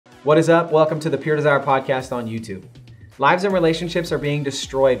What is up? Welcome to the Pure Desire podcast on YouTube. Lives and relationships are being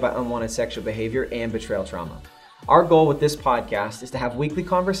destroyed by unwanted sexual behavior and betrayal trauma. Our goal with this podcast is to have weekly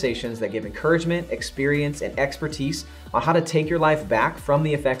conversations that give encouragement, experience, and expertise on how to take your life back from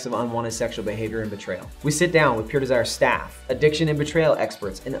the effects of unwanted sexual behavior and betrayal. We sit down with Pure Desire staff, addiction and betrayal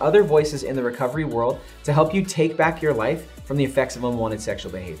experts, and other voices in the recovery world to help you take back your life from the effects of unwanted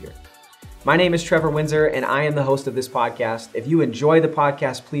sexual behavior. My name is Trevor Windsor, and I am the host of this podcast. If you enjoy the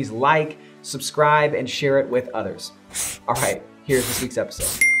podcast, please like, subscribe, and share it with others. All right, here's this week's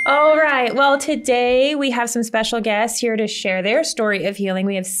episode. All right. Well, today we have some special guests here to share their story of healing.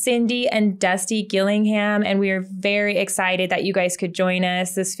 We have Cyndie and Dusty Gillingham, and we are very excited that you guys could join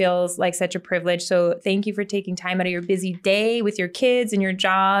us. This feels like such a privilege. So thank you for taking time out of your busy day with your kids and your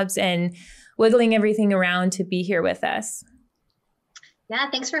jobs and wiggling everything around to be here with us. Yeah,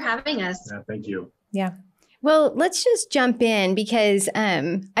 thanks for having us. Yeah, thank you. Yeah. Well, let's just jump in because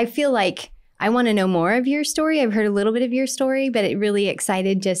I feel like I want to know more of your story. I've heard a little bit of your story, but it really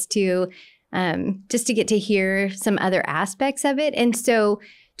excited just to get to hear some other aspects of it. And so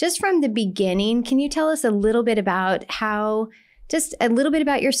just from the beginning, can you tell us a little bit about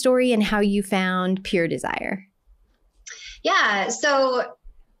your story and how you found Pure Desire? Yeah, so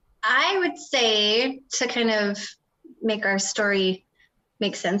I would say to kind of make our story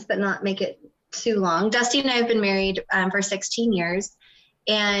make sense, but not make it too long. Dusty and I have been married for 16 years,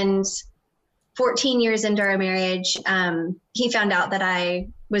 and 14 years into our marriage, he found out that I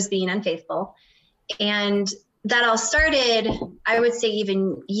was being unfaithful. And that all started, I would say,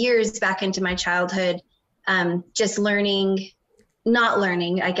 even years back into my childhood, just not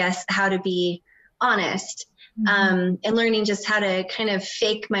learning, I guess, how to be honest, and learning just how to kind of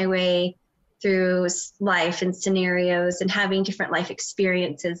fake my way through life and scenarios and having different life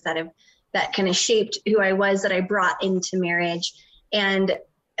experiences that kind of shaped who I was, that I brought into marriage. And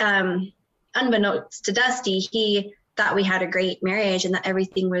unbeknownst to Dusty, he thought we had a great marriage and that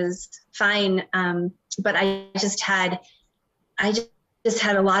everything was fine. But I just had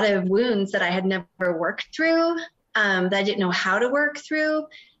a lot of wounds that I had never worked through, that I didn't know how to work through,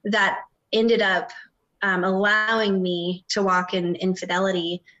 that ended up allowing me to walk in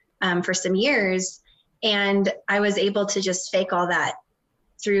infidelity for some years. And I was able to just fake all that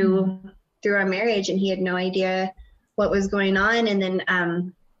through our marriage, and he had no idea what was going on. And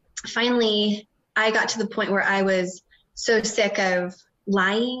then finally I got to the point where I was so sick of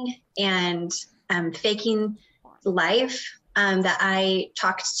lying and faking life, that I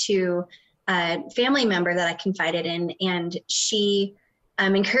talked to a family member that I confided in, and she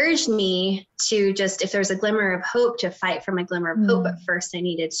encouraged me to just, if there's a glimmer of hope, to fight for my glimmer of hope. But first I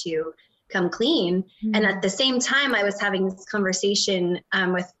needed to come clean. And at the same time I was having this conversation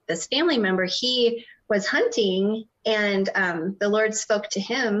with this family member, he was hunting, and the Lord spoke to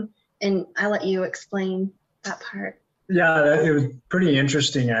him. And I'll let you explain that part. Yeah, it was pretty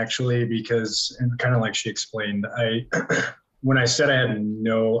interesting actually, because, and kind of like she explained, when I said I had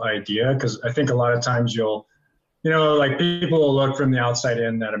no idea, because I think a lot of times like people will look from the outside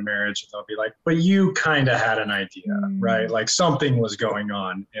in at a marriage and they'll be like, but you kind of had an idea, right? Like something was going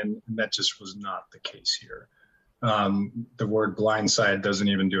on, and that just was not the case here. The word blindside doesn't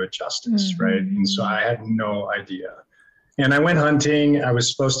even do it justice, right? And so I had no idea. And I went hunting. I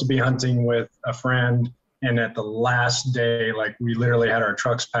was supposed to be hunting with a friend. And at the last day, like we literally had our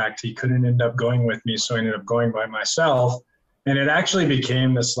trucks packed. He couldn't end up going with me, so I ended up going by myself. And it actually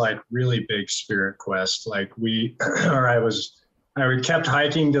became this like really big spirit quest. Like I kept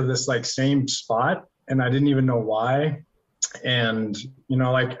hiking to this like same spot, and I didn't even know why. And,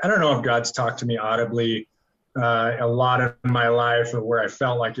 I don't know if God's talked to me audibly a lot of my life, or where I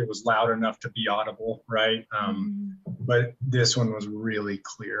felt like it was loud enough to be audible, right? But this one was really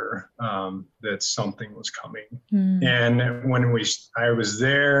clear that something was coming. And when I was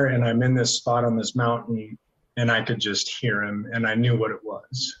there, and I'm in this spot on this mountain, and I could just hear him, and I knew what it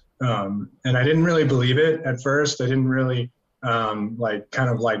was. And I didn't really believe it at first. I didn't really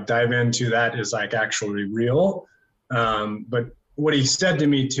dive into that is like actually real. But what he said to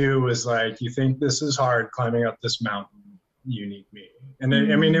me too was like, you think this is hard climbing up this mountain? You need me. And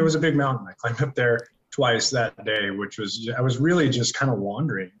it was a big mountain. I climbed up there twice that day, I was really just kind of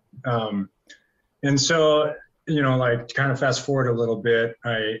wandering. And so, kind of fast forward a little bit,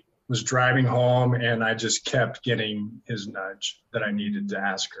 I was driving home, and I just kept getting his nudge that I needed to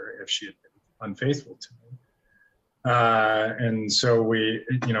ask her if she had been unfaithful to me. And so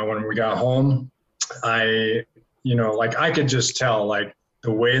when we got home, I could just tell, like,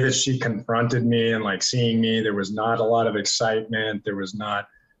 the way that she confronted me and like seeing me, there was not a lot of excitement. There was not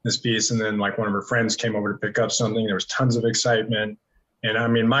this piece. And then like one of her friends came over to pick up something. There was tons of excitement. And I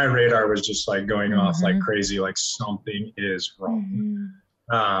mean, my radar was just like going off like crazy, like something is wrong.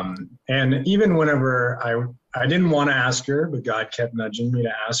 And even whenever I didn't want to ask her, but God kept nudging me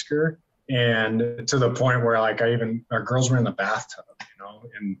to ask her. And to the point where like our girls were in the bathtub,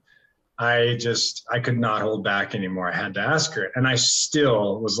 and I could not hold back anymore. I had to ask her. And I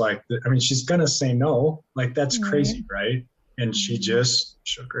still was like, I mean, she's going to say no. Like, that's crazy, right? And she just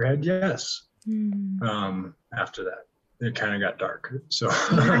shook her head yes. After that, it kind of got dark. So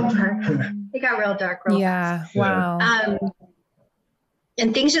it got real dark. Real fast. Wow.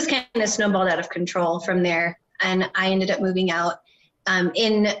 And things just kind of snowballed out of control from there. And I ended up moving out.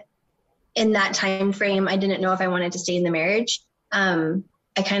 In that time frame, I didn't know if I wanted to stay in the marriage.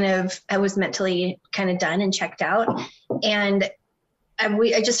 I was mentally kind of done and checked out. And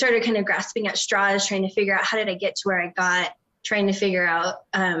I just started kind of grasping at straws, trying to figure out how did I get to where I got, trying to figure out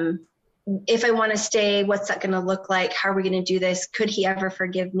if I want to stay, what's that going to look like? How are we going to do this? Could he ever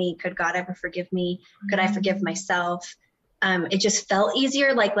forgive me? Could God ever forgive me? Could I forgive myself? It just felt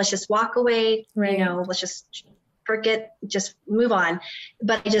easier. Like, let's just walk away, let's just forget, just move on.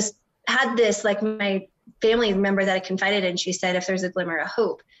 But I just had this, like, my family member that I confided in, she said, if there's a glimmer of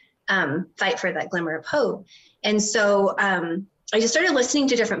hope, fight for that glimmer of hope. And so I just started listening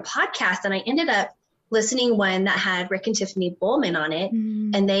to different podcasts, and I ended up listening one that had Rick and Tiffany Bowman on it.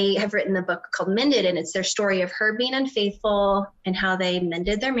 And they have written a book called Mended, and it's their story of her being unfaithful and how they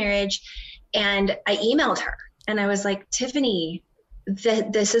mended their marriage. And I emailed her and I was like, Tiffany,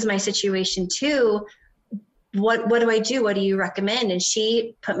 this is my situation too. What do I do? What do you recommend? And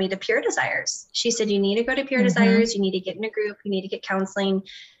she put me to Pure Desires. She said, you need to go to Pure Desires. You need to get in a group. You need to get counseling.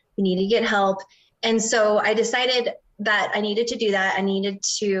 You need to get help. And so I decided that I needed to do that. I needed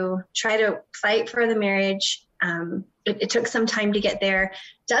to try to fight for the marriage. It took some time to get there.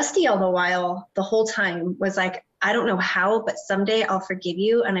 Dusty, all the while, the whole time was like, I don't know how, but someday I'll forgive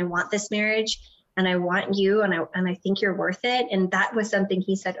you. And I want this marriage and I want you. And I think you're worth it. And that was something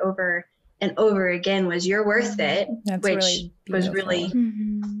he said over and over again was, you're worth it. That's which really was really,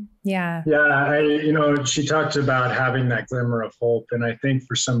 yeah. Yeah. She talked about having that glimmer of hope. And I think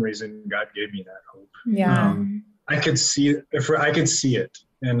for some reason, God gave me that hope. Yeah. I could see it.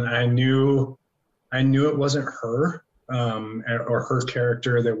 And I knew it wasn't her, or her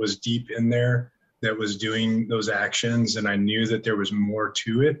character that was deep in there, that was doing those actions. And I knew that there was more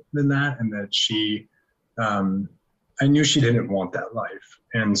to it than that. And that I knew she didn't want that life.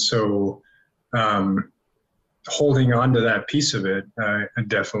 And so, holding on to that piece of it, I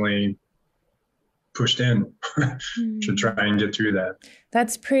definitely pushed in to try and get through that.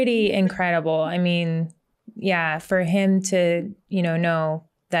 That's pretty incredible. I mean, yeah, for him to, know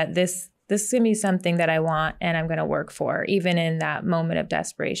that this is going to be something that I want and I'm going to work for, even in that moment of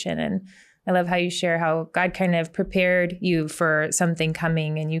desperation. And I love how you share how God kind of prepared you for something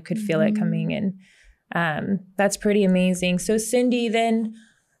coming and you could feel it coming. And that's pretty amazing. So Cyndie,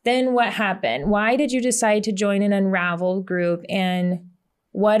 then what happened? Why did you decide to join an Unraveled group? And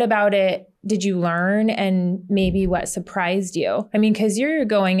what about it did you learn? And maybe what surprised you? I mean, because you're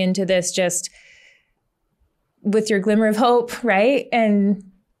going into this just with your glimmer of hope, right? And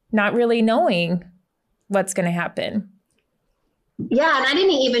not really knowing what's going to happen. Yeah. And I didn't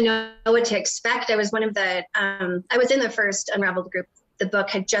even know what to expect. I was one of the, I was in the first Unraveled group. The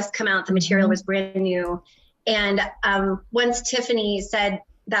book had just come out. The material was brand new. And once Tiffany said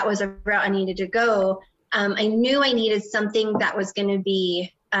that was a route I needed to go, I knew I needed something that was going to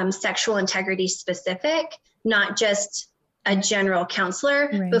be sexual integrity specific, not just a general counselor.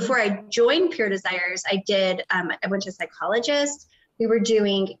 Right. Before I joined Pure Desires, I went to a psychologist. We were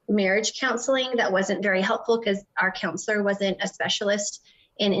doing marriage counseling that wasn't very helpful because our counselor wasn't a specialist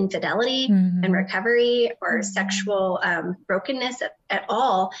in infidelity and recovery or sexual brokenness at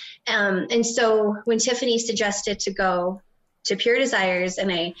all. And so when Tiffany suggested to go to Pure Desires,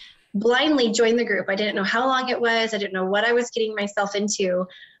 and I blindly joined the group, I didn't know how long it was. I didn't know what I was getting myself into.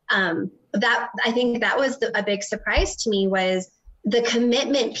 I think that was a big surprise to me, was the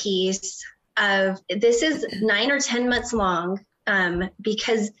commitment piece of this is 9 or 10 months long,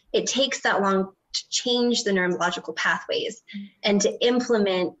 because it takes that long to change the neurological pathways and to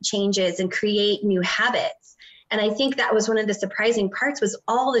implement changes and create new habits. And I think that was one of the surprising parts, was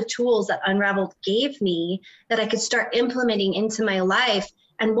all the tools that Unraveled gave me that I could start implementing into my life.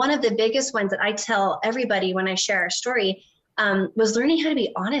 And one of the biggest ones that I tell everybody when I share our story was learning how to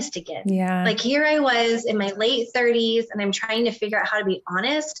be honest again. Yeah. Like, here I was in my late 30s and I'm trying to figure out how to be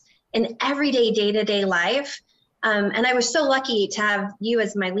honest in everyday day-to-day life. And I was so lucky to have you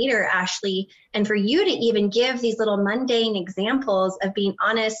as my leader, Ashley, and for you to even give these little mundane examples of being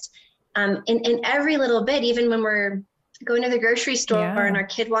honest in every little bit, even when we're going to the grocery store and our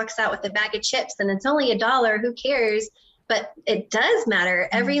kid walks out with a bag of chips and it's only $1, who cares? But it does matter.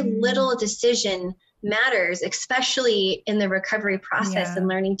 Every little decision matters, especially in the recovery process and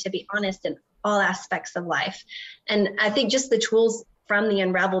learning to be honest in all aspects of life. And I think just the tools from the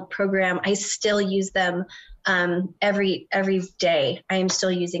Unraveled program, I still use them every day. I am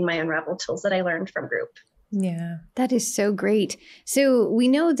still using my Unraveled tools that I learned from group. Yeah, that is so great. So we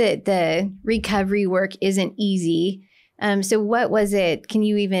know that the recovery work isn't easy. So what was it? Can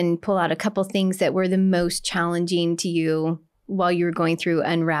you even pull out a couple things that were the most challenging to you while you were going through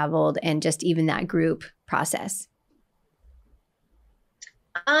Unraveled and just even that group process?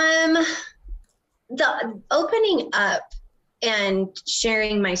 The opening up and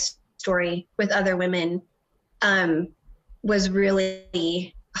sharing my story with other women was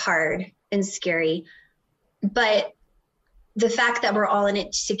really hard and scary. But the fact that we're all in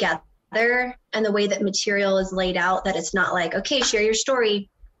it together and the way that material is laid out, that it's not like, okay, share your story,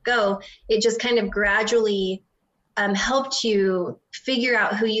 go. It just kind of gradually helped you figure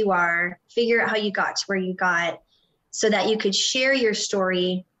out who you are, figure out how you got to where you got, so that you could share your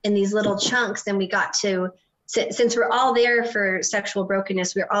story in these little chunks. And we got to, since we're all there for sexual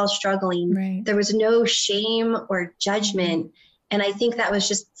brokenness, we're all struggling. Right. There was no shame or judgment. And I think that was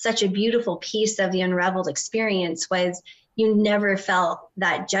just such a beautiful piece of the Unraveled experience, was you never felt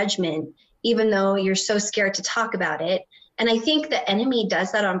that judgment, even though you're so scared to talk about it. And I think the enemy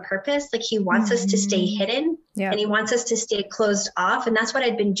does that on purpose. Like, he wants us to stay hidden and he wants us to stay closed off. And that's what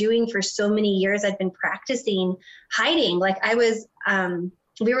I'd been doing for so many years. I'd been practicing hiding. Like, I was,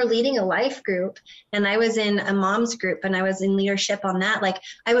 we were leading a life group and I was in a mom's group and I was in leadership on that. Like,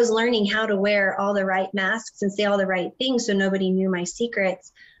 I was learning how to wear all the right masks and say all the right things so nobody knew my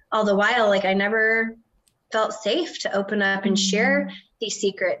secrets. All the while, like, I never felt safe to open up and share these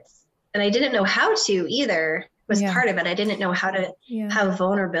secrets. And I didn't know how to either, was part of it. I didn't know how to have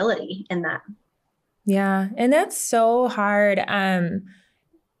vulnerability in that. Yeah. And that's so hard.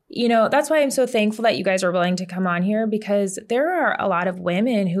 You know, that's why I'm so thankful that you guys are willing to come on here, because there are a lot of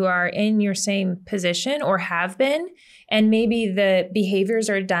women who are in your same position or have been, and maybe the behaviors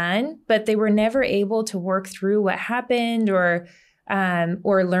are done, but they were never able to work through what happened or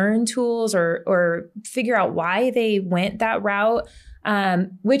learn tools or figure out why they went that route.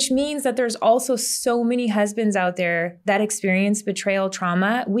 Which means that there's also so many husbands out there that experience betrayal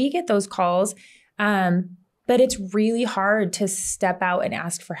trauma. We get those calls, but it's really hard to step out and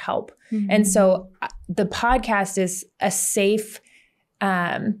ask for help. And so the podcast is a safe,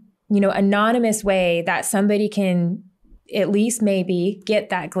 anonymous way that somebody can at least maybe get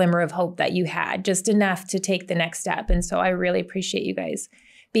that glimmer of hope that you had, just enough to take the next step. And so I really appreciate you guys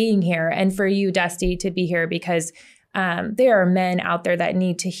being here, and for you, Dusty, to be here, because there are men out there that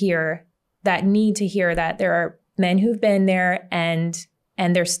need to hear that there are men who've been there and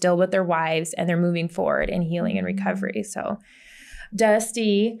they're still with their wives and they're moving forward in healing and recovery. So,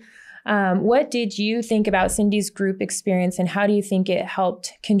 Dusty, what did you think about Cyndie's group experience, and how do you think it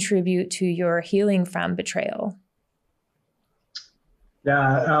helped contribute to your healing from betrayal?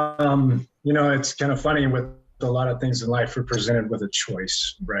 Yeah, it's kind of funny, with a lot of things in life, we're presented with a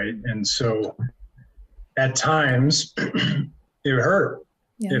choice, right? And so at times it hurt.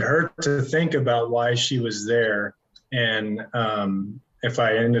 Yeah. It hurt to think about why she was there. And if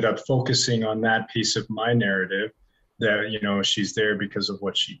I ended up focusing on that piece of my narrative, that, she's there because of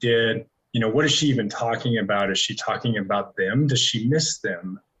what she did, what is she even talking about? Is she talking about them? Does she miss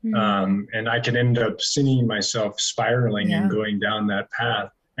them? And I could end up seeing myself spiraling and going down that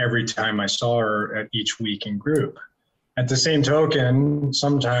path every time I saw her at each week in group. At the same token,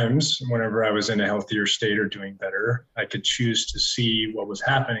 sometimes whenever I was in a healthier state or doing better, I could choose to see what was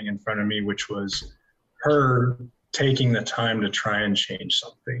happening in front of me, which was her taking the time to try and change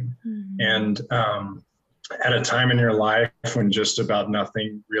something. And at a time in your life when just about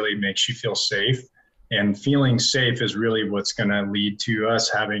nothing really makes you feel safe, and feeling safe is really what's going to lead to us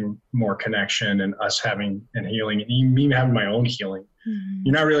having more connection and us having and healing, and even having my own healing.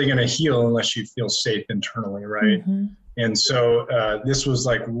 You're not really going to heal unless you feel safe internally, right? And so this was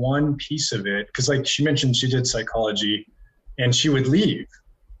like one piece of it, because like she mentioned, she did psychology and she would leave.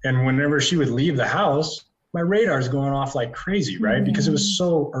 And whenever she would leave the house, my radar's going off like crazy, right? Because it was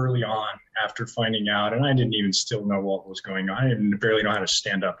so early on after finding out, and I didn't even still know what was going on. I didn't barely know how to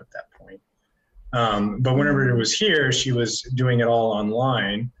stand up at that point. But whenever it was here, she was doing it all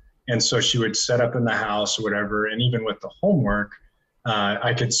online. And so she would set up in the house or whatever. And even with the homework,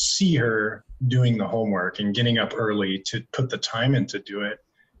 I could see her doing the homework and getting up early to put the time in to do it.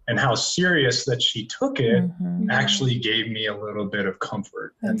 And how serious that she took it actually gave me a little bit of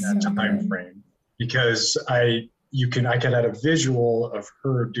comfort in that time frame. Because I I could have a visual of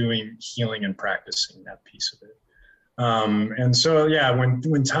her doing healing and practicing that piece of it. And so, yeah,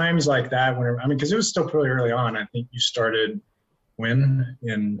 when times like that, because it was still pretty early on. I think you started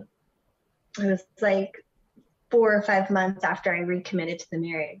it was like 4 or 5 months after I recommitted to the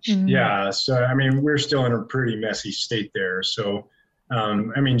marriage. Mm-hmm. Yeah. So, we're still in a pretty messy state there. So,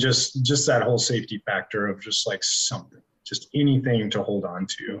 just that whole safety factor of just like something, just anything to hold on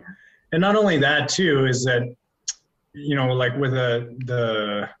to. Yeah. And not only that too, is that, like with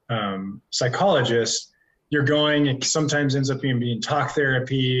the psychologist, it sometimes ends up being talk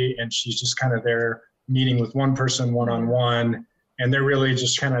therapy, and she's just kind of there meeting with one person one-on-one, and they're really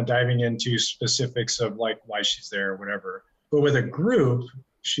just kind of diving into specifics of like why she's there or whatever. But with a group,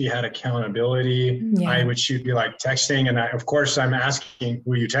 she had accountability. Yeah. She'd be like texting, and of course I'm asking,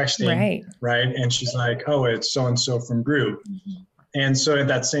 who are you texting? Right. And she's like, oh, it's so-and-so from group. Mm-hmm. And so at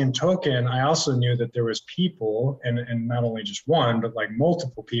that same token, I also knew that there was people, and not only just one, but like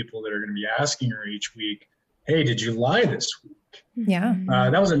multiple people that are going to be asking her each week, hey, did you lie this week? Yeah.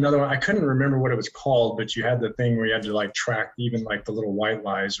 That was another one. I couldn't remember what it was called, but you had the thing where you had to like track even like the little white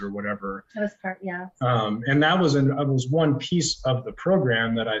lies or whatever. That was part, yeah. And that was one piece of the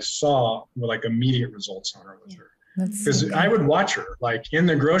program that I saw with like immediate results on her with her. Because I would watch her like in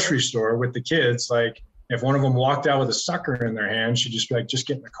the grocery store with the kids, like if one of them walked out with a sucker in their hand, she'd just be like, just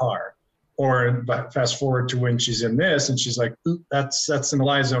get in the car. Or fast forward to when she's in this and she's like, that's in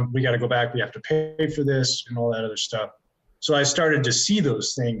Eliza, we got to go back. We have to pay for this and all that other stuff. So I started to see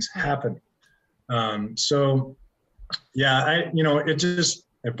those things happen. So yeah,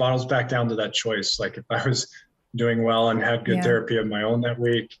 it bottles back down to that choice. Like if I was doing well and had good therapy of my own that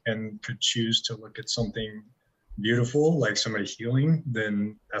week and could choose to look at something beautiful, like somebody healing,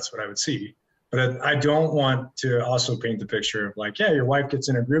 then that's what I would see. But I don't want to also paint the picture of like, yeah, your wife gets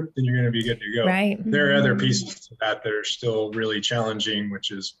in a group, then you're going to be good to go. Right. There are other pieces to that are still really challenging,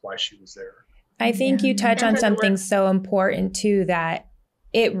 which is why she was there. I think you touch on something so important too, that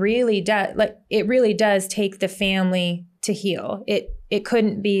it really does take the family to heal. It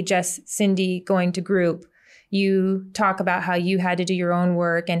couldn't be just Cyndie going to group. You talk about how you had to do your own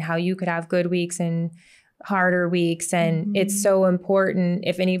work and how you could have good weeks and harder weeks. And it's so important,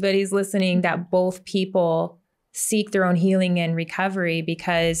 if anybody's listening, that both people seek their own healing and recovery,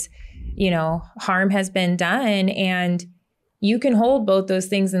 because, harm has been done, and you can hold both those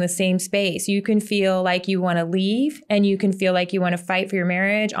things in the same space. You can feel like you want to leave, and you can feel like you want to fight for your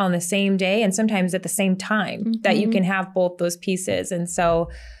marriage on the same day, and sometimes at the same time, that you can have both those pieces. And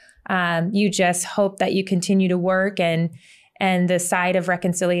so you just hope that you continue to work, and the side of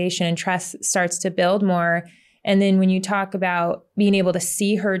reconciliation and trust starts to build more. And then when you talk about being able to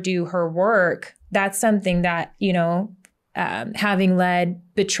see her do her work, that's something that, having led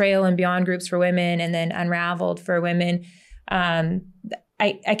Betrayal and Beyond groups for women, and then Unraveled for women, I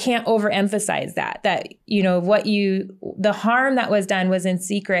can't overemphasize that the harm that was done was in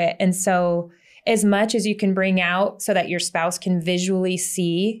secret. And so as much as you can bring out so that your spouse can visually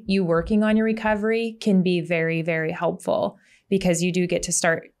see you working on your recovery can be very, very helpful, because you do get to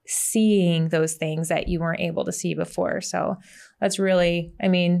start seeing those things that you weren't able to see before. So that's really,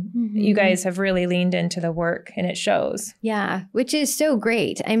 you guys have really leaned into the work, and it shows. Yeah, which is so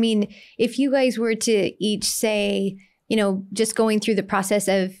great. If you guys were to each say, just going through the process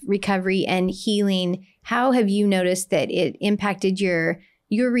of recovery and healing, how have you noticed that it impacted your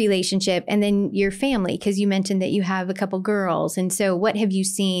relationship and then your family? Because you mentioned that you have a couple girls. And so what have you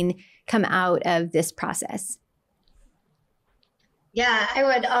seen come out of this process? Yeah,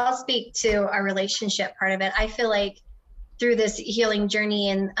 I'll speak to our relationship part of it. I feel like through this healing journey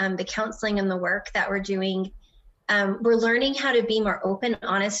and the counseling and the work that we're doing, we're learning how to be more open,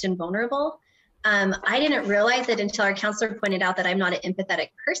 honest, and vulnerable. I didn't realize it until our counselor pointed out that I'm not an empathetic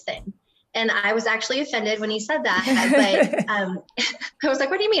person. And I was actually offended when he said that. But I was like,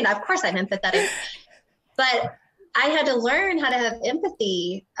 what do you mean? Of course I'm empathetic. But I had to learn how to have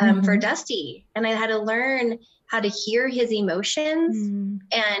empathy for Dusty. And I had to learn how to hear his emotions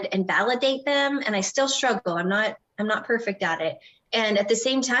and validate them. And I still struggle. I'm not perfect at it. And at the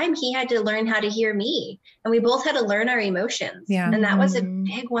same time, he had to learn how to hear me. And we both had to learn our emotions. Yeah. And that was a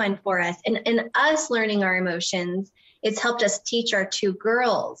big one for us. And us learning our emotions, it's helped us teach our two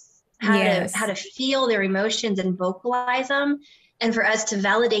girls how to feel their emotions and vocalize them, and for us to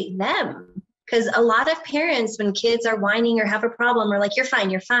validate them. Because a lot of parents, when kids are whining or have a problem, are like, you're fine,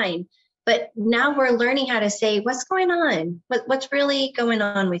 you're fine. But now we're learning how to say, what's going on? What's really going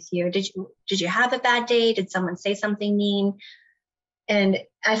on with you? Did you have a bad day? Did someone say something mean? And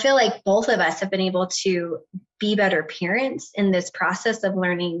I feel like both of us have been able to be better parents in this process of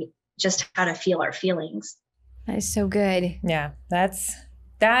learning just how to feel our feelings. That is so good. Yeah,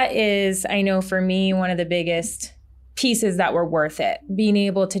 that is, I know for me, one of the biggest pieces that were worth it, being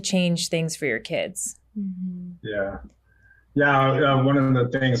able to change things for your kids. Mm-hmm. Yeah. Yeah. One of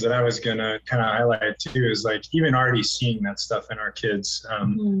the things that I was going to kind of highlight too is like even already seeing that stuff in our kids,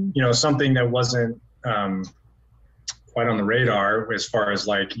 something that wasn't quite on the radar as far as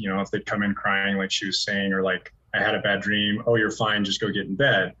like, if they come in crying, like she was saying, or like, I had a bad dream. Oh, you're fine. Just go get in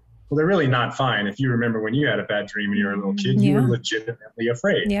bed. Well, they're really not fine. If you remember when you had a bad dream when you were a little kid, you were legitimately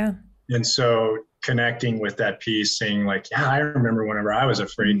afraid. Yeah. And so connecting with that piece, saying like, yeah, I remember whenever I was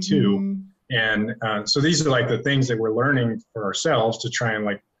afraid too. And so these are like the things that we're learning for ourselves to try and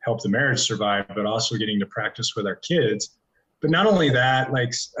like help the marriage survive, but also getting to practice with our kids. But not only that,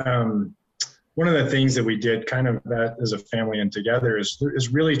 like one of the things that we did kind of that as a family and together is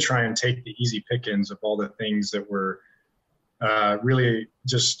really try and take the easy pickings of all the things that were really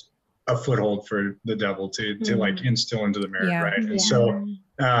just a foothold for the devil to like instill into the marriage, right? And so,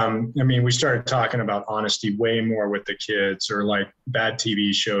 we started talking about honesty way more with the kids, or like bad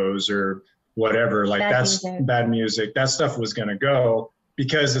TV shows or whatever, like bad music, that stuff was going to go,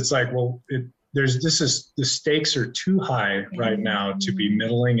 because it's like, well, the stakes are too high right now to be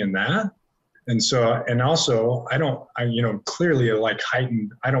middling in that. And so, and also clearly like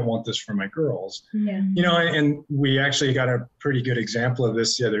heightened, I don't want this for my girls, and we actually got a pretty good example of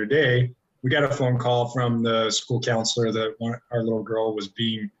this the other day. We got a phone call from the school counselor that our little girl was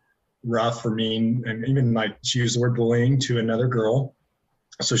being rough or mean, and even like she used the word bullying to another girl.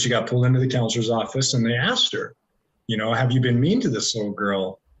 So she got pulled into the counselor's office, and they asked her, have you been mean to this little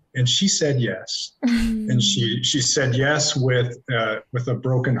girl? And she said yes. And she said yes with a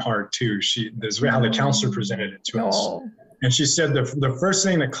broken heart too. This is how the counselor presented it to us. And she said the first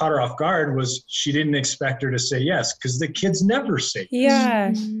thing that caught her off guard was she didn't expect her to say yes, because the kids never say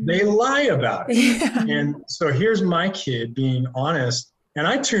yes. Yeah. They lie about it. Yeah. And so here's my kid being honest. And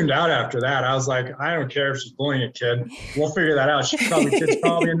I tuned out after that. I was like, I don't care if she's bullying a kid. We'll figure that out. Kid's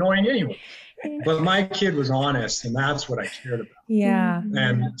probably annoying anyway. But my kid was honest, and that's what I cared about. Yeah.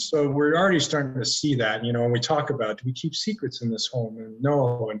 And so we're already starting to see that, and we talk about, do we keep secrets in this home? And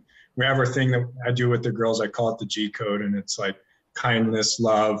no. And we have our thing that I do with the girls. I call it the G code, and it's like kindness,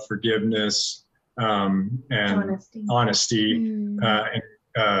 love, forgiveness, and honesty,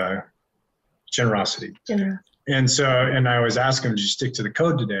 and generosity. And so, and I always ask them, did you stick to the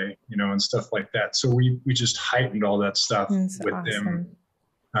code today? And stuff like that. So we just heightened all that stuff with them.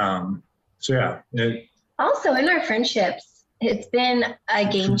 So yeah. Also in our friendships, it's been a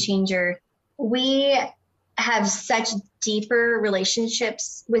game changer. We have such deeper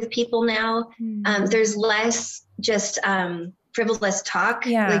relationships with people now. There's less just frivolous talk,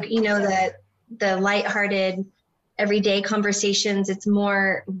 like, the lighthearted everyday conversations. It's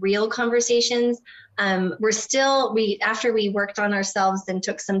more real conversations. After we worked on ourselves and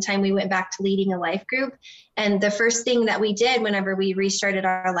took some time, we went back to leading a life group. And the first thing that we did whenever we restarted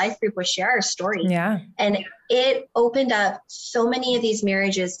our life group was share our story. Yeah. And it opened up so many of these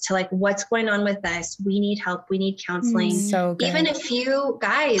marriages to like, what's going on with us? We need help. We need counseling. So good. Even a few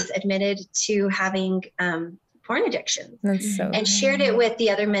guys admitted to having porn addiction and shared it with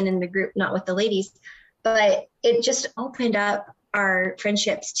the other men in the group, not with the ladies. But it just opened up our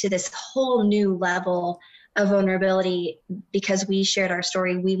friendships to this whole new level of vulnerability because we shared our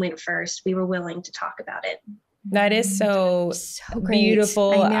story. We went first. We were willing to talk about it. That is so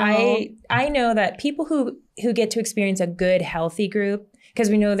beautiful. I know that people who get to experience a good, healthy group, because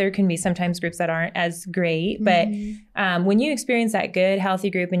we know there can be sometimes groups that aren't as great, but when you experience that good, healthy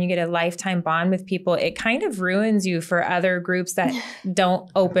group and you get a lifetime bond with people, it kind of ruins you for other groups that don't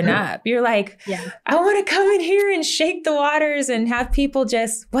open up. You're like, I want to come in here and shake the waters and have people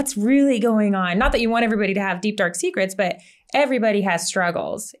just, what's really going on? Not that you want everybody to have deep, dark secrets, but everybody has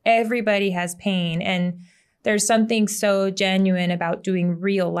struggles. Everybody has pain. And there's something so genuine about doing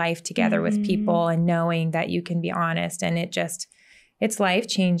real life together with people and knowing that you can be honest, and it's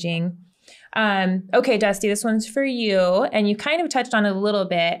life-changing. Okay, Dusty, this one's for you. And you kind of touched on it a little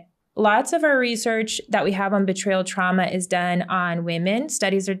bit. Lots of our research that we have on betrayal trauma is done on women.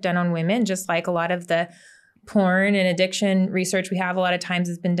 Studies are done on women, just like a lot of the porn and addiction research we have a lot of times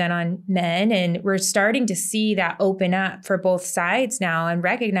has been done on men. And we're starting to see that open up for both sides now and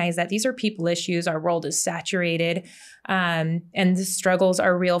recognize that these are people issues. Our world is saturated. And the struggles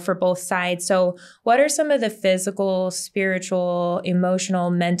are real for both sides. So what are some of the physical, spiritual,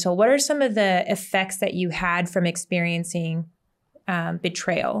 emotional, mental, what are some of the effects that you had from experiencing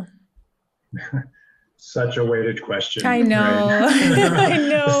betrayal? Such a weighted question. I know. Right? I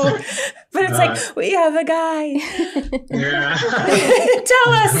know. But it's like, we have a guy. Yeah.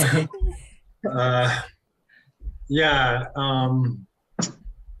 Tell us. Yeah.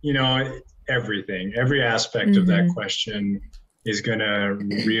 You know, every aspect of that question is going to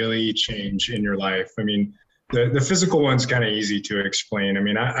really change in your life. I mean, the physical one's kind of easy to explain. I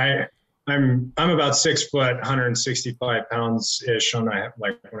mean, I'm about 6 foot, 165 pounds ish when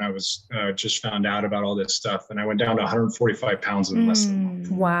I was just found out about all this stuff, and I went down to 145 pounds in less than a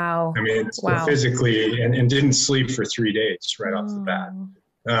month. Wow. I mean, physically, and didn't sleep for 3 days right off the bat.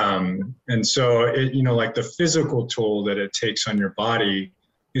 And so it, you know, like the physical toll that it takes on your body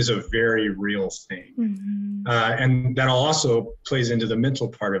is a very real thing. And that also plays into the mental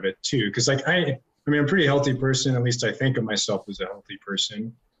part of it too. Cause like, I mean, I'm a pretty healthy person. At least I think of myself as a healthy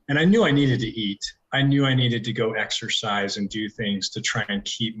person. And I knew I needed to eat. I knew I needed to go exercise and do things to try and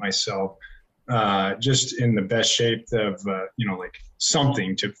keep myself just in the best shape of, you know, like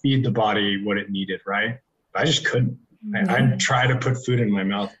something to feed the body what it needed. Right. But I just couldn't. I'd try to put food in my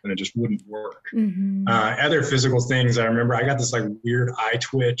mouth and it just wouldn't work. Other physical things, I remember I got this like weird eye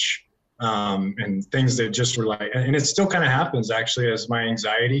twitch and things that just were like, and it still kind of happens actually as my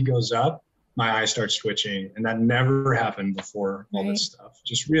anxiety goes up, my eye starts twitching, and that never happened before all this stuff.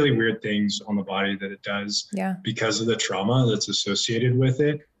 Just really weird things on the body that it does because of the trauma that's associated with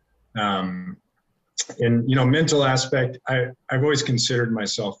it. And, you know, mental aspect, I've always considered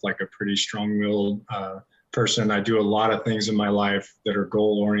myself like a pretty strong-willed person. I do a lot of things in my life that are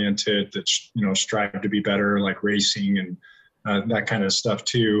goal-oriented, that, you know, strive to be better, like racing and that kind of stuff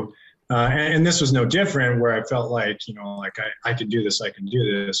too. And this was no different, where I felt like, you know, like I could do this, I can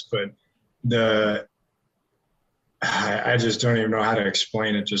do this, but I just don't even know how to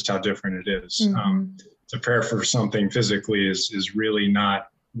explain it, just how different it is. To prepare for something physically is really not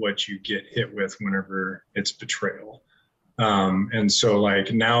what you get hit with whenever it's betrayal. And so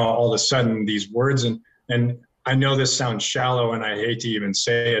like now all of a sudden these words, and I know this sounds shallow and I hate to even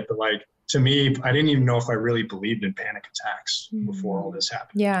say it, but like to me, I didn't even know if I really believed in panic attacks before all this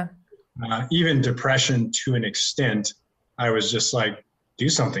happened. Yeah. Even depression to an extent, I was just like, do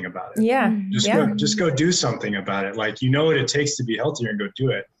something about it. Yeah. Just go do something about it. Like, you know what it takes to be healthier, and go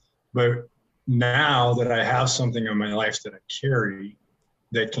do it. But now that I have something in my life that I carry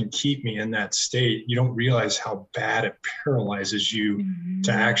that can keep me in that state, you don't realize how bad it paralyzes you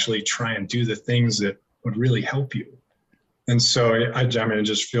to actually try and do the things that would really help you. And so I mean, I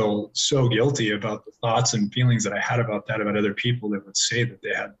just feel so guilty about the thoughts and feelings that I had about that, about other people that would say that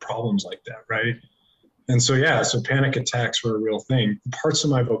they had problems like that, right? And so, yeah, so panic attacks were a real thing. Parts of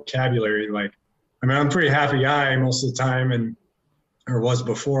my vocabulary, like, I mean, I'm a pretty happy guy most of the time, or was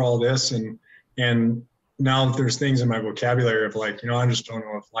before all this. And now there's things in my vocabulary of like, you know, I just don't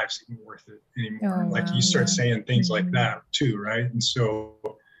know if life's even worth it anymore. Like you start saying things like that too, right? And so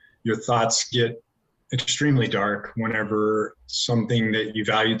your thoughts get extremely dark whenever something that you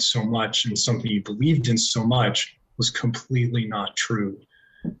valued so much and something you believed in so much was completely not true.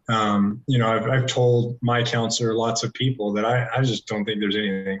 You know, I've told my counselor, lots of people, that I just don't think there's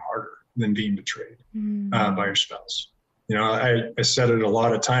anything harder than being betrayed by your spouse. You know, I said it a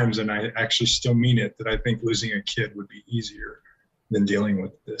lot of times, and I actually still mean it, that I think losing a kid would be easier than dealing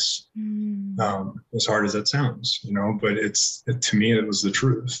with this. As hard as that sounds, you know, but to me, it was the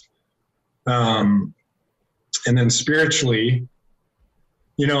truth. And then spiritually,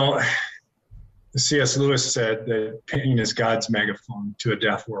 you know, C.S. Lewis said that pain is God's megaphone to a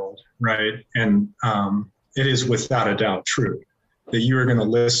deaf world, right? And it is without a doubt true that you are going to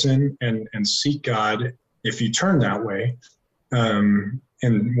listen and seek God if you turn that way, and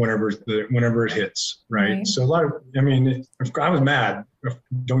whenever it hits, right? So I mean, I was mad,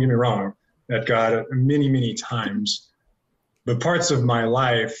 don't get me wrong, at God many, many times, but parts of my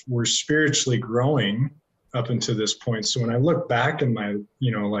life were spiritually growing up until this point. So when I look back in my,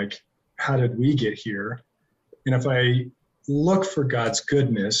 you know, like, how did we get here? And if I look for God's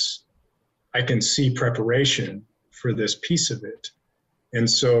goodness, I can see preparation for this piece of it. And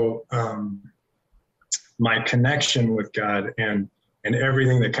so my connection with God and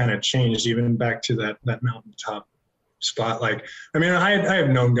everything that kind of changed, even back to that mountaintop spot. Like, I mean, I have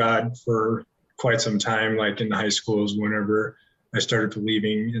known God for quite some time, like in high schools, whenever I started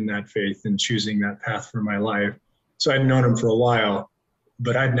believing in that faith and choosing that path for my life. So I'd known him for a while,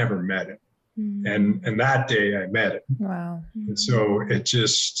 but I'd never met him. And that day I met him. Wow. And so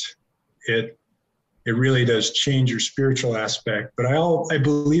it really does change your spiritual aspect. But I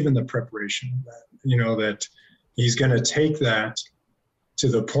believe in the preparation of that, you know, that he's going to take that to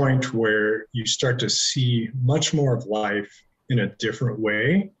the point where you start to see much more of life in a different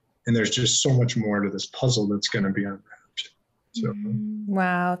way. And there's just so much more to this puzzle that's going to be unwrapped. So.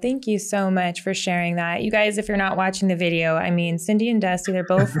 Wow. Thank you so much for sharing that. You guys, if you're not watching the video, I mean, Cyndie and Dusty, they're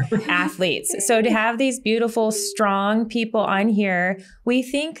both athletes. So to have these beautiful, strong people on here, we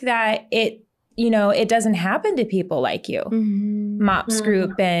think that it doesn't happen to people like you. Mops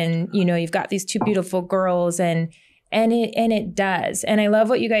group, and, you've got these two beautiful girls, and it does. And I love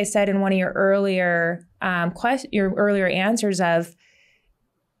what you guys said in one of your earlier answers of,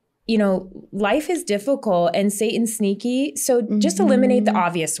 life is difficult and Satan's sneaky. So just eliminate the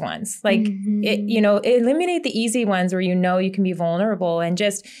obvious ones. Like, eliminate the easy ones where you can be vulnerable, and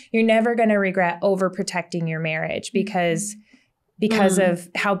just, you're never going to regret overprotecting your marriage because of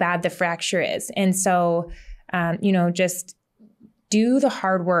how bad the fracture is. And so, just do the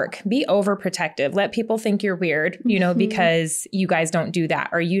hard work, be overprotective. Let people think you're weird, because you guys don't do that,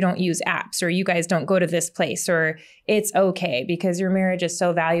 or you don't use apps, or you guys don't go to this place, or it's okay because your marriage is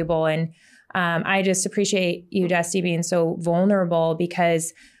so valuable. And I just appreciate you, Dusty, being so vulnerable,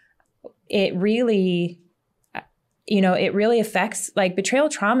 because it really affects, like, betrayal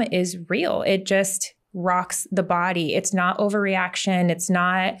trauma is real. It just rocks the body. It's not overreaction. It's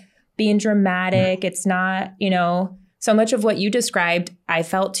not being dramatic. It's not, so much of what you described, I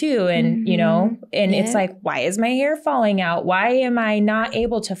felt too. And, it's like, why is my hair falling out? Why am I not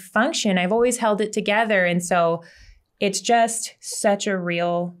able to function? I've always held it together. And so it's just such a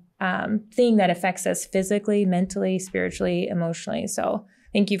real thing that affects us physically, mentally, spiritually, emotionally. So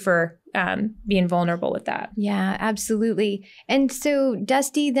thank you for being vulnerable with that. Yeah, absolutely. And so,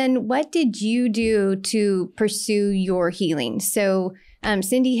 Dusty, then what did you do to pursue your healing? So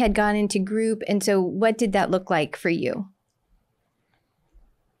Cyndie had gone into group. And so what did that look like for you?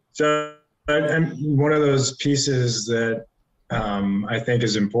 So one of those pieces that I think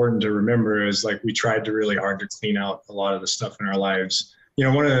is important to remember is, like, we tried really hard to clean out a lot of the stuff in our lives.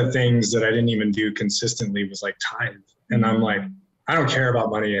 One of the things that I didn't even do consistently was like tithe. And I'm like, I don't care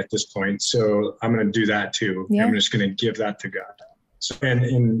about money at this point, so I'm going to do that too. Yeah. I'm just going to give that to God. So, and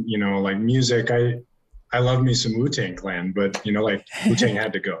in, like music, I love me some Wu-Tang Clan, but Wu-Tang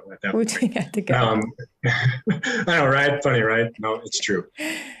had to go at that point. Wu-Tang had to go. I know, right? Funny, right? No, it's true.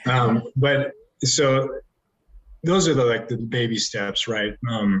 But so those are the baby steps, right?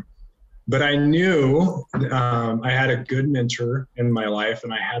 But I knew I had a good mentor in my life,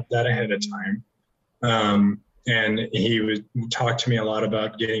 and I had that ahead of time. And he would talk to me a lot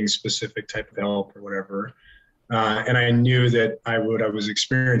about getting specific type of help or whatever. And I knew that what I was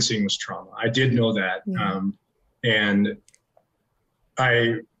experiencing was trauma. I did know that. And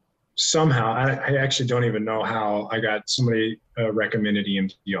I somehow, I actually don't even know how I got somebody recommended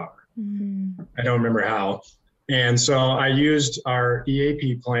EMDR. I don't remember how. And so I used our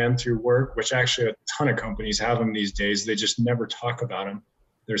EAP plan through work, which actually a ton of companies have them these days. They just never talk about them.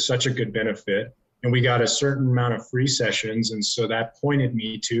 They're such a good benefit. And we got a certain amount of free sessions. And so that pointed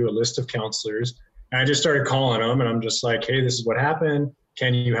me to a list of counselors. And I just started calling them, and I'm just like, hey, this is what happened.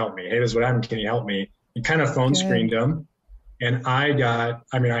 Can you help me? Hey, this is what happened. Can you help me? And kind of phone screened them. And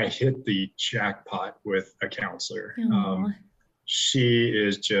I hit the jackpot with a counselor. She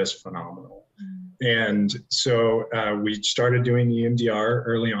is just phenomenal. And so we started doing the EMDR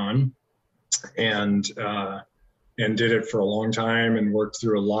early on, and did it for a long time, and worked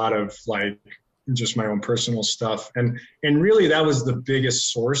through a lot of just my own personal stuff. And really that was the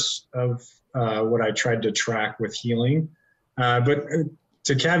biggest source of what I tried to track with healing. But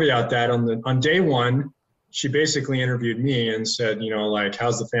to caveat that, on day one, she basically interviewed me and said,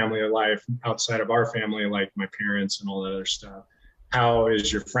 how's the family life outside of our family, like my parents and all that other stuff? How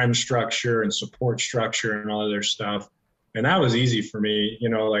is your friend structure and support structure and all other stuff? And that was easy for me.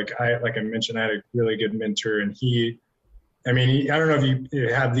 Like I mentioned, I had a really good mentor, and I don't know if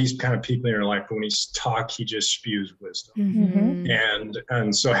you have these kind of people in your life, but when he's talk, he just spews wisdom.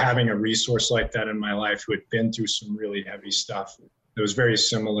 And so having a resource like that in my life, who had been through some really heavy stuff, it was very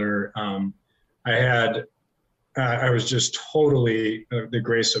similar. I was just totally, the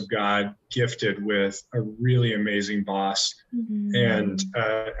grace of God, gifted with a really amazing boss. And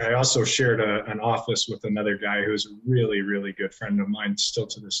I also shared an office with another guy who's a really, really good friend of mine still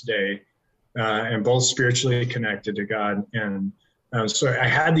to this day. And both spiritually connected to God. And so I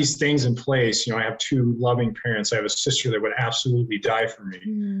had these things in place. I have two loving parents. I have a sister that would absolutely die for me.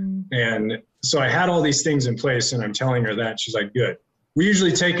 And so I had all these things in place, and I'm telling her that. She's like, good. We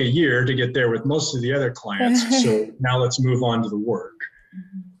usually take a year to get there with most of the other clients. So now let's move on to the work.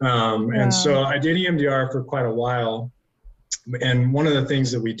 And so I did EMDR for quite a while. And one of the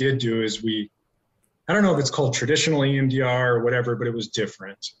things that we did do is I don't know if it's called traditional EMDR or whatever, but it was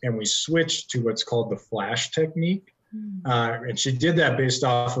different. And we switched to what's called the flash technique. And she did that based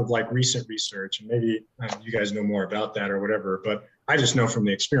off of like recent research, and maybe you guys know more about that or whatever, but I just know from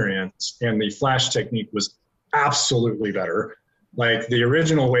the experience. And the flash technique was absolutely better. Like the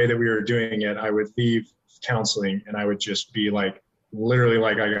original way that we were doing it, I would leave counseling and I would just be like, literally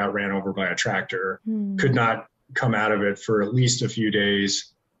like I got ran over by a tractor, could not come out of it for at least a few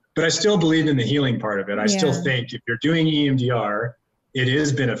days. But I still believed in the healing part of it. I still think if you're doing EMDR, it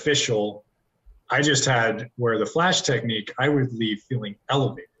is beneficial. I just had where the flash technique, I would leave feeling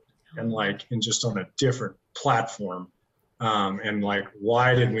elevated and like, and just on a different platform. And like,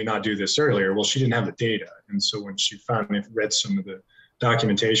 why did we not do this earlier? Well, she didn't have the data. And so when she finally read some of the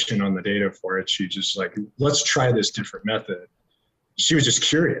documentation on the data for it, she just like, let's try this different method. She was just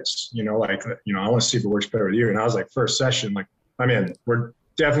curious, like, I want to see if it works better with you. And I was like, first session, like, I'm in, we're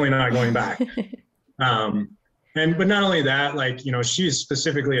definitely not going back. But not only that, like, she's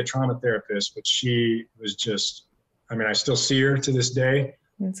specifically a trauma therapist, but she was just, I still see her to this day.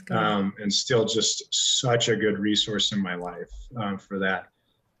 That's good. And still just such a good resource in my life for that.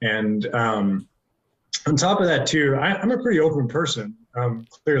 And on top of that too, I'm a pretty open person.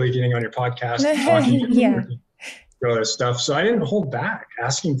 Clearly getting on your podcast, talking, all that stuff. So I didn't hold back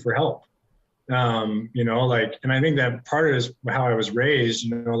asking for help. And I think that part of it is how I was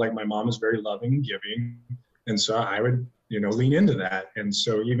raised, like my mom is very loving and giving. And so I would, lean into that. And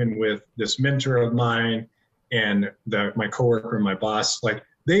so even with this mentor of mine and my coworker, my boss, like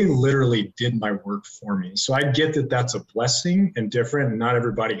they literally did my work for me. So I get that that's a blessing and different, and not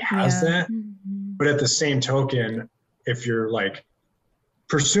everybody has that. But at the same token, if you're like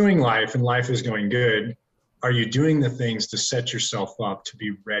pursuing life and life is going good, are you doing the things to set yourself up to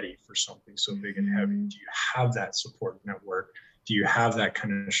be ready for something so big and heavy? Do you have that support network? Do you have that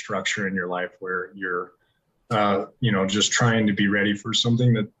kind of structure in your life where you're, just trying to be ready for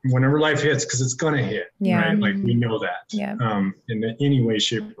something that whenever life hits, because it's going to hit, right? Like we know that in any way,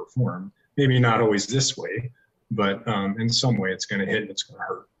 shape, or form. Maybe not always this way, but in some way it's going to hit and it's going to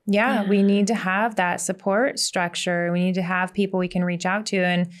hurt. Yeah, we need to have that support structure. We need to have people we can reach out to.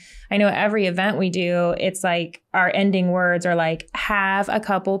 And I know every event we do, it's like our ending words are like, have a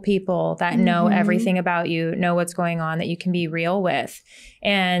couple people that know everything about you, know what's going on, that you can be real with.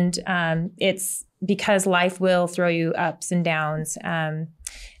 And it's because life will throw you ups and downs.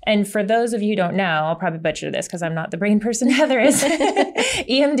 And for those of you who don't know, I'll probably butcher this because I'm not the brain person Heather is.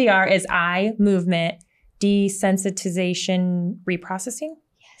 EMDR is eye movement desensitization reprocessing.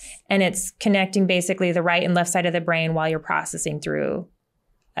 And it's connecting basically the right and left side of the brain while you're processing through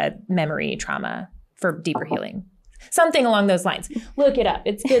a memory trauma for deeper healing. Something along those lines. Look it up.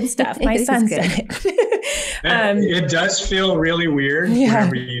 It's good stuff. My son's done it. It does feel really weird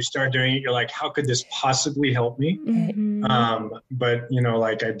whenever you start doing it. You're like, how could this possibly help me? But,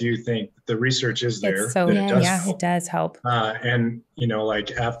 like I do think the research is there. It does help. And,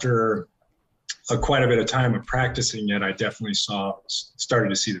 after quite a bit of time of practicing it, I definitely started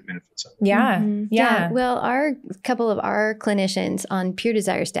to see the benefits of it. Yeah. Well, a couple of our clinicians on Pure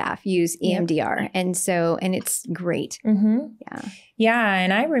Desire staff use EMDR. And it's great. Yeah.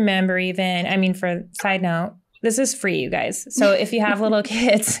 And I remember for side note, this is free, you guys. So if you have little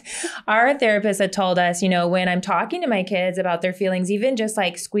kids, our therapist had told us, when I'm talking to my kids about their feelings, even just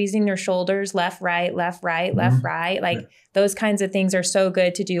like squeezing their shoulders, left, right, left, right, left, right, like those kinds of things are so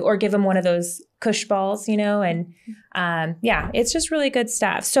good to do, or give them one of those cush balls, and it's just really good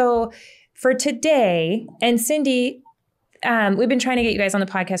stuff. So for today, and Cyndie, we've been trying to get you guys on the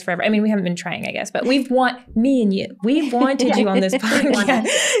podcast forever. We haven't been trying, I guess, but we've wanted you on this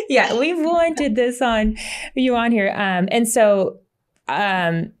podcast. We've wanted you on here. And so,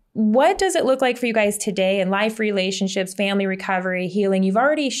 what does it look like for you guys today in life, relationships, family recovery, healing? You've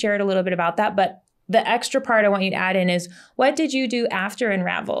already shared a little bit about that, but the extra part I want you to add in is, what did you do after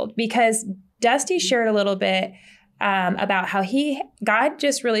Unraveled? Because Dusty shared a little bit about how God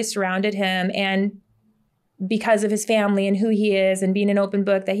just really surrounded him, and because of his family and who he is and being an open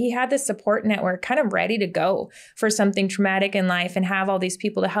book, that he had this support network kind of ready to go for something traumatic in life and have all these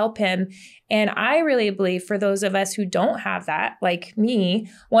people to help him. And I really believe for those of us who don't have that, like me,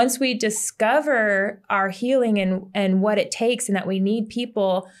 once we discover our healing and what it takes and that we need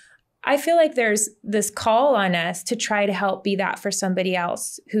people, I feel like there's this call on us to try to help be that for somebody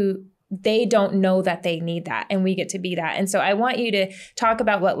else who they don't know that they need that, and we get to be that. And so I want you to talk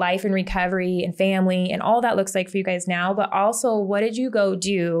about what life and recovery and family and all that looks like for you guys now, but also what did you go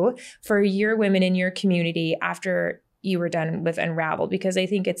do for your women in your community after you were done with Unraveled? Because I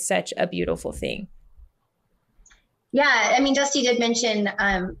think it's such a beautiful thing. Yeah, Dusty did mention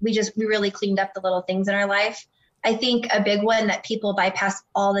we really cleaned up the little things in our life. I think a big one that people bypass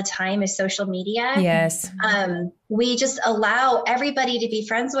all the time is social media. Yes. We just allow everybody to be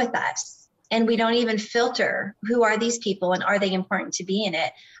friends with us, and we don't even filter who are these people and are they important to be in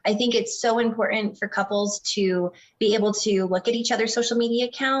it. I think it's so important for couples to be able to look at each other's social media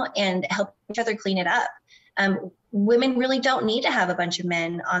account and help each other clean it up. Women really don't need to have a bunch of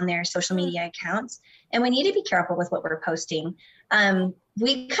men on their social media accounts, and we need to be careful with what we're posting.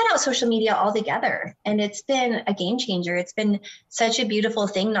 We cut out social media altogether, and it's been a game changer. It's been such a beautiful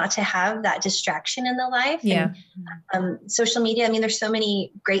thing not to have that distraction in the life. Yeah. And social media, I mean, there's so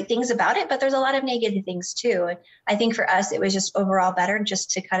many great things about it, but there's a lot of negative things too. And I think for us, it was just overall better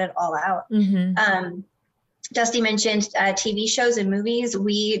just to cut it all out. Dusty mentioned TV shows and movies.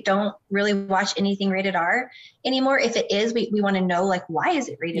 We don't really watch anything rated R anymore. If it is, we want to know, like, why is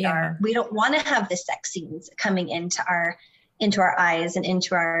it rated R? We don't want to have the sex scenes coming into our eyes and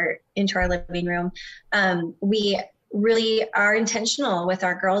into our living room. We really are intentional with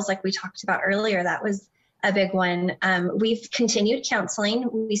our girls, like we talked about earlier. That was a big one. We've continued counseling.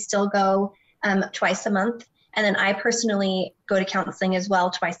 We still go twice a month, and then I personally go to counseling as well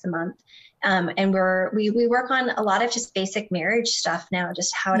twice a month. And we work on a lot of just basic marriage stuff now,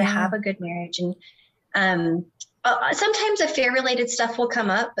 just how to have a good marriage. And sometimes affair-related stuff will come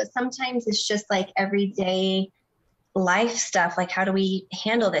up, but sometimes it's just like everyday life stuff, like how do we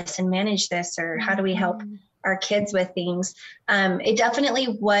handle this and manage this, or how do we help our kids with things. It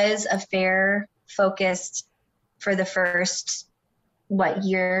definitely was affair-focused for the first,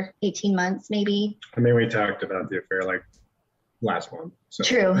 year, 18 months maybe. I mean, we talked about the affair like last month. So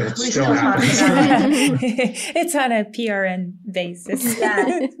true. We still talk about it. It's on a PRN basis.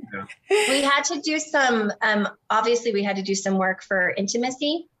 Yeah. We had to do some, obviously we had to do some work for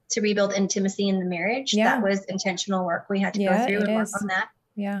intimacy, to rebuild intimacy in the marriage. That was intentional work we had to go through and work on that.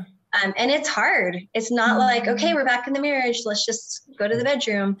 Yeah. And it's hard. It's not like, okay, we're back in the marriage, let's just go to the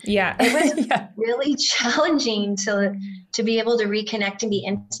bedroom. Yeah. It was really challenging to be able to reconnect and be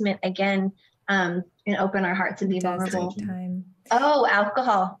intimate again, and open our hearts and be vulnerable. Oh,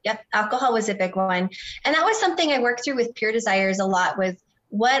 alcohol. Yep. Alcohol was a big one. And that was something I worked through with Pure Desires a lot, with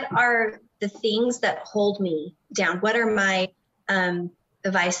what are the things that hold me down? What are my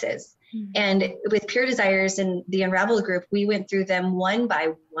vices? And with Pure Desires and the Unravel group, we went through them one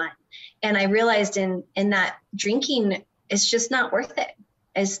by one. And I realized in that drinking, it's just not worth it.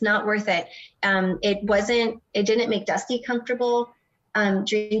 It's not worth it. It didn't make Dusty comfortable.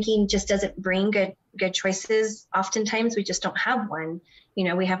 Drinking just doesn't bring good choices. Oftentimes we just don't have one.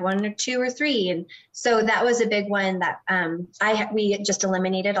 We have one or two or three. And so that was a big one that we just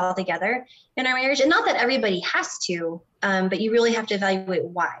eliminated altogether in our marriage. And not that everybody has to, but you really have to evaluate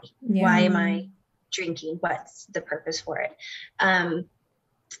why. Why am I drinking? What's the purpose for it?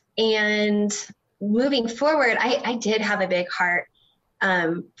 And moving forward, I did have a big heart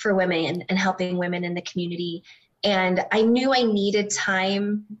for women and helping women in the community. And I knew I needed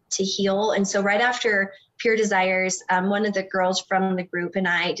time to heal. And so right after Pure Desires, one of the girls from the group and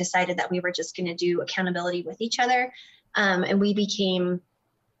I decided that we were just going to do accountability with each other. And we became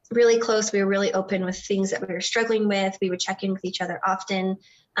really close. We were really open with things that we were struggling with. We would check in with each other often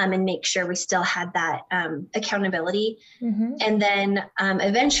and make sure we still had that accountability. And then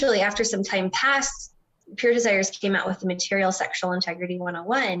eventually, after some time passed, Pure Desires came out with the material Sexual Integrity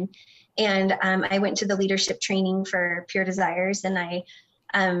 101. And I went to the leadership training for Pure Desires, and I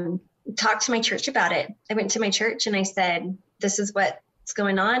talked to my church about it. I went to my church and I said, this is what's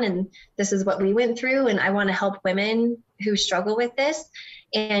going on, and this is what we went through, and I want to help women who struggle with this,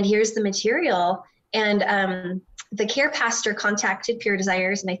 and here's the material. And the care pastor contacted Pure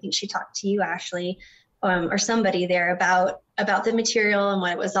Desires, and I think she talked to you, Ashley, or somebody there about the material and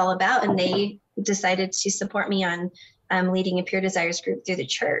what it was all about, and they decided to support me on leading a Pure Desires group through the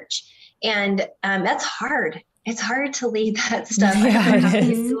church. And that's hard. It's hard to lead that stuff. Yeah, it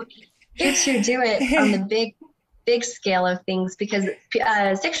is. To do it on the big scale of things, because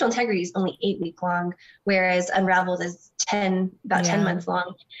sexual integrity is only 8 weeks long, whereas Unraveled is 10 months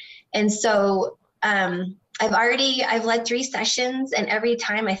long. And so I've led 3 sessions, and every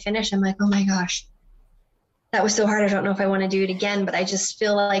time I finish, I'm like, oh my gosh, that was so hard. I don't know if I want to do it again, but I just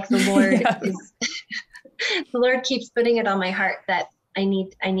feel like the Lord the Lord keeps putting it on my heart that I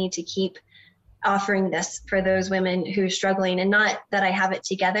need to keep offering this for those women who are struggling, and not that I have it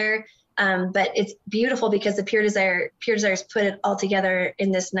together. But it's beautiful because the Pure Desires put it all together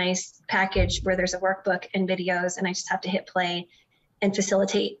in this nice package where there's a workbook and videos, and I just have to hit play and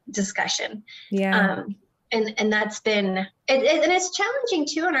facilitate discussion. Yeah. And that's been, and it's challenging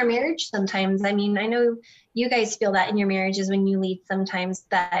too in our marriage sometimes. I mean, I know you guys feel that in your marriages when you lead sometimes,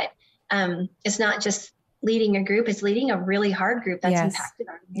 that it's not just leading a group is leading a really hard group that's impacted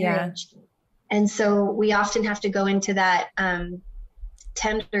our marriage. Yeah. And so we often have to go into that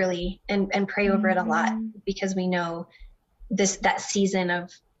tenderly and pray over it a lot, because we know that season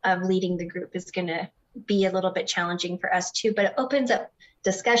of leading the group is going to be a little bit challenging for us too, but it opens up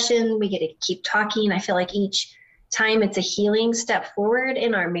discussion. We get to keep talking. I feel like each time it's a healing step forward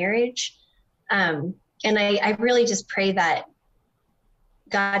in our marriage. And I really just pray that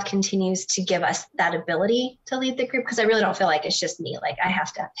God continues to give us that ability to lead the group, because I really don't feel like it's just me. Like I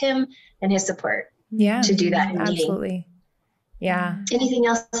have to have him and his support to do that. Absolutely. Yeah. Anything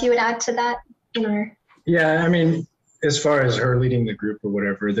else you would add to that? Yeah. I mean, as far as her leading the group or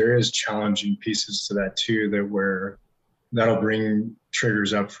whatever, there is challenging pieces to that too, that'll bring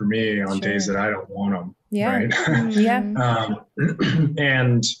triggers up for me on days that I don't want them. Yeah. Right? Yeah.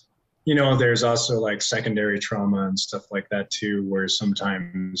 And, you know, there's also like secondary trauma and stuff like that too, where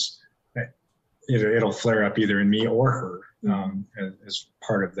sometimes it'll flare up either in me or her as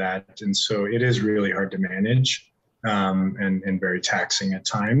part of that. And so it is really hard to manage and very taxing at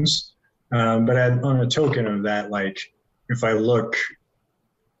times. But on a token of that, like if I look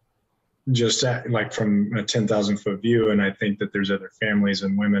just at like from a 10,000 foot view, and I think that there's other families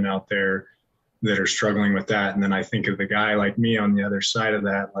and women out there that are struggling with that. And then I think of the guy like me on the other side of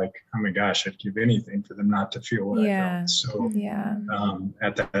that, like, oh my gosh, I'd give anything for them not to feel what I felt. So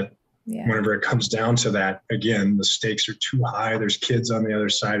at that, whenever it comes down to that, again, the stakes are too high. There's kids on the other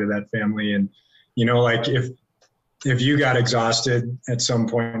side of that family. And, you know, like if you got exhausted at some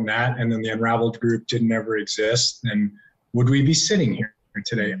point in that, and then the unraveled group didn't ever exist, then would we be sitting here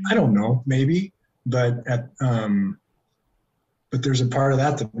today? I don't know, maybe, but but there's a part of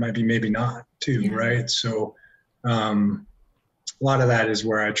that might be maybe not too, right? So a lot of that is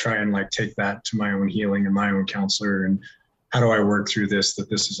where I try and like take that to my own healing and my own counselor, and how do I work through this, that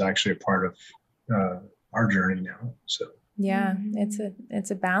this is actually a part of our journey now. So yeah,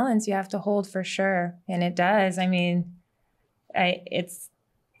 it's a balance you have to hold for sure. And it does. I mean, it's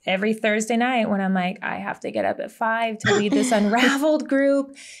every Thursday night when I'm like, I have to get up at 5 to lead this unraveled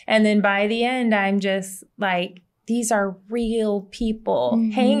group. And then by the end, I'm just like, these are real people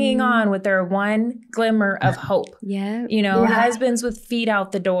hanging on with their one glimmer of hope. Yeah. You know, husbands with feet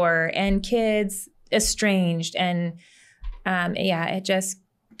out the door and kids estranged. And it just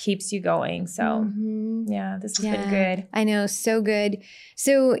keeps you going. So this has been good. I know. So good.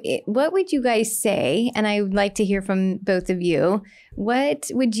 So what would you guys say? And I would like to hear from both of you. What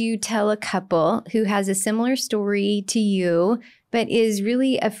would you tell a couple who has a similar story to you, but is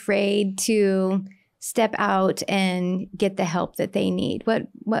really afraid to step out and get the help that they need?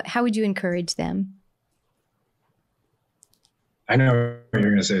 How would you encourage them? I know what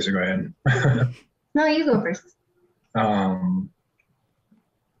you're going to say, so go ahead. No, you go first.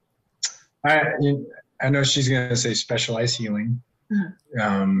 I know she's going to say specialized healing.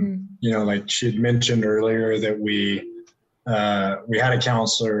 You know, like she had mentioned earlier that we had a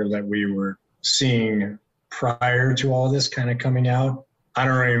counselor that we were seeing prior to all this kind of coming out. I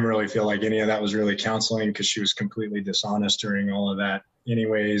don't even really feel like any of that was really counseling, because she was completely dishonest during all of that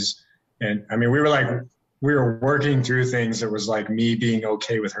anyways. And I mean, we were working through things that was like me being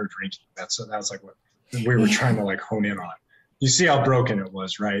okay with her drinking. That's like what we were trying to like hone in on. You see how broken it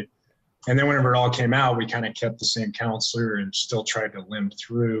was, right? And then whenever it all came out, we kind of kept the same counselor and still tried to limp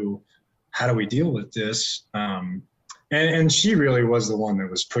through, how do we deal with this? And she really was the one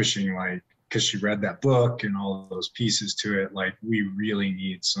that was pushing, like, because she read that book and all of those pieces to it, like, we really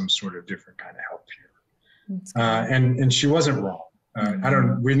need some sort of different kind of help here. And she wasn't wrong.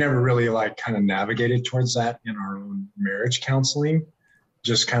 We never really like kind of navigated towards that in our own marriage counseling,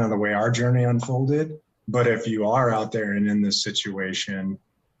 just kind of the way our journey unfolded. But if you are out there and in this situation,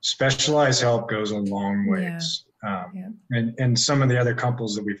 specialized help goes a long ways. And some of the other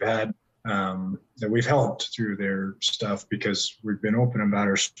couples that we've had, that we've helped through their stuff, because we've been open about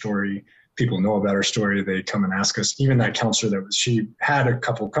our story. People know about our story. They come and ask us. Even that counselor she had a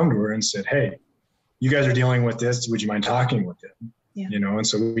couple come to her and said, hey, you guys are dealing with this. Would you mind talking with them? You know, and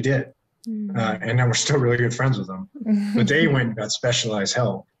so we did. And now we're still really good friends with them. But they went and got specialized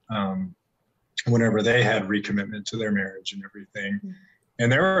help whenever they had recommitment to their marriage and everything.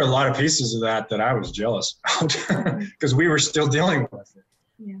 And there were a lot of pieces of that I was jealous about, because we were still dealing with it.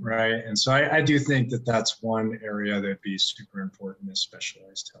 Right. And so I do think that that's one area that'd be super important, is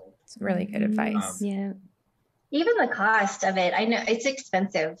specialized help. It's really good advice. Even the cost of it, I know it's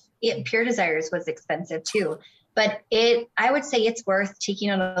expensive. Pure Desires was expensive too, but I would say it's worth taking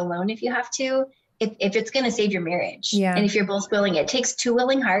on a loan if you have to, if it's going to save your marriage. And if you're both willing. It takes two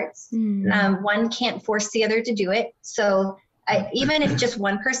willing hearts. One can't force the other to do it. So even if just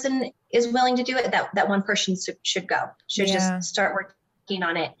one person is willing to do it, that one person should just start working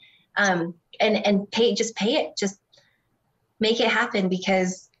on it. And pay it, just make it happen,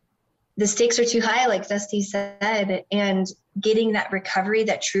 because the stakes are too high, like Dusty said, and getting that recovery,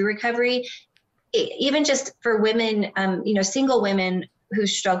 that true recovery, even just for women, single women who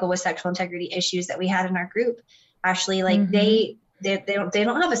struggle with sexual integrity issues that we had in our group, Ashley, like they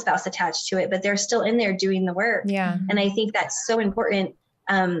don't have a spouse attached to it, but they're still in there doing the work. Yeah. And I think that's so important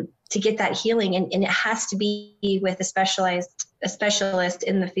to get that healing. And it has to be with a specialist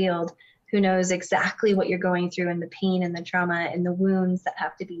in the field who knows exactly what you're going through, and the pain and the trauma and the wounds that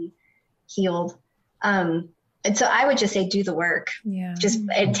have to be healed. And so I would just say, do the work. Yeah.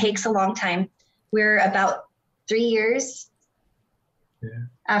 It takes a long time. We're about 3 years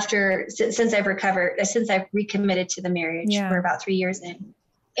after, since I've recovered, since I've recommitted to the marriage. We're about 3 years in,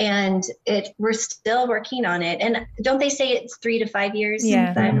 and we're still working on it. And don't they say it's 3 to 5 years?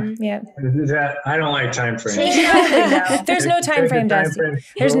 Yeah. I don't like time frames. There's no time frame, Dusty.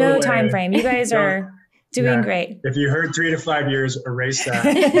 There's no time frame. You guys are doing great. If you heard 3 to 5 years, erase that.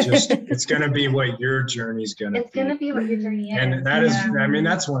 It's going to be what your journey's going to be. It's going to be what your journey is. And that is, I mean,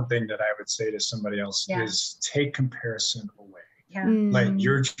 that's one thing that I would say to somebody else is take comparison away. Yeah. Let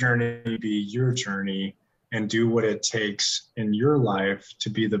your journey be your journey, and do what it takes in your life to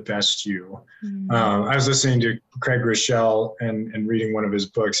be the best you. I was listening to Craig Rochelle and reading one of his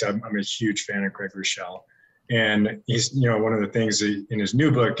books. I'm a huge fan of Craig Rochelle. And he's, one of the things in his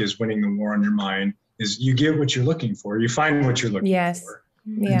new book is Winning the War on Your Mind, is you get what you're looking for. You find what you're looking for.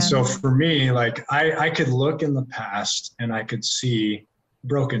 Yeah. And so for me, like I could look in the past and I could see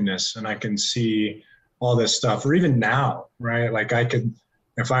brokenness, and I can see all this stuff, or even now, right? Like I could,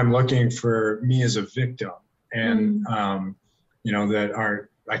 if I'm looking for me as a victim and,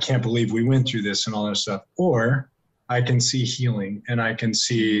 I can't believe we went through this and all that stuff, or I can see healing, and I can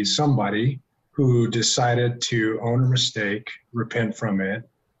see somebody who decided to own a mistake, repent from it,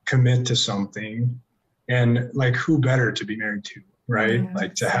 commit to something, and like, who better to be married to, right?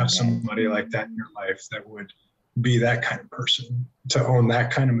 Like to have somebody like that in your life that would be that kind of person, to own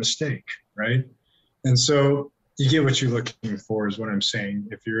that kind of mistake, right? And so you get what you're looking for, is what I'm saying.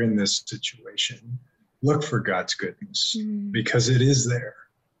 If you're in this situation, look for God's goodness, because it is there.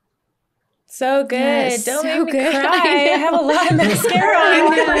 So good. Yes, Don't so make me good. cry. I have a lot of mascara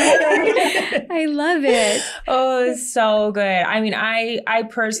on. I love it. Oh, it's so good. I mean, I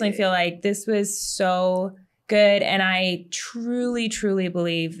personally feel like this was so good. And I truly, truly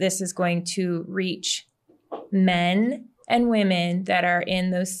believe this is going to reach men and women that are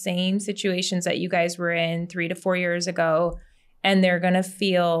in those same situations that you guys were in 3 to 4 years ago. And they're going to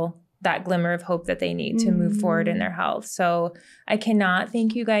feel that glimmer of hope that they need to move forward in their health. So I cannot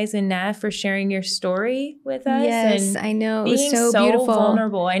thank you guys enough for sharing your story with us. Yes, and I know. It was being so beautiful.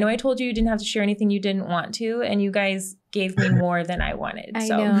 vulnerable. I know I told you didn't have to share anything you didn't want to, and you guys gave me more than I wanted. I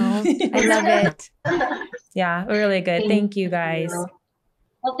so. know. I love it. Yeah, really good. Thank you guys.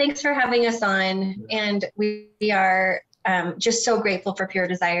 Well, thanks for having us on. And we are just so grateful for Pure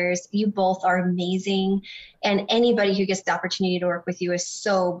Desires. You both are amazing. And anybody who gets the opportunity to work with you is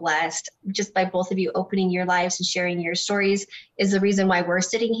so blessed. Just by both of you opening your lives and sharing your stories is the reason why we're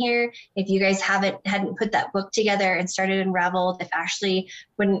sitting here. If you guys hadn't put that book together and started Unraveled, if Ashley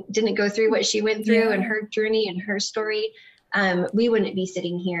didn't go through what she went through and her journey and her story, we wouldn't be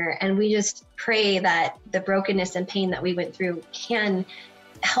sitting here. And we just pray that the brokenness and pain that we went through can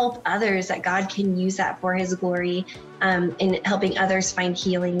help others, that God can use that for his glory, in helping others find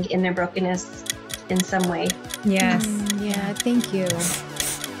healing in their brokenness in some way. Yes. Yeah, thank you.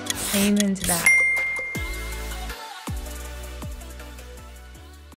 Amen to that.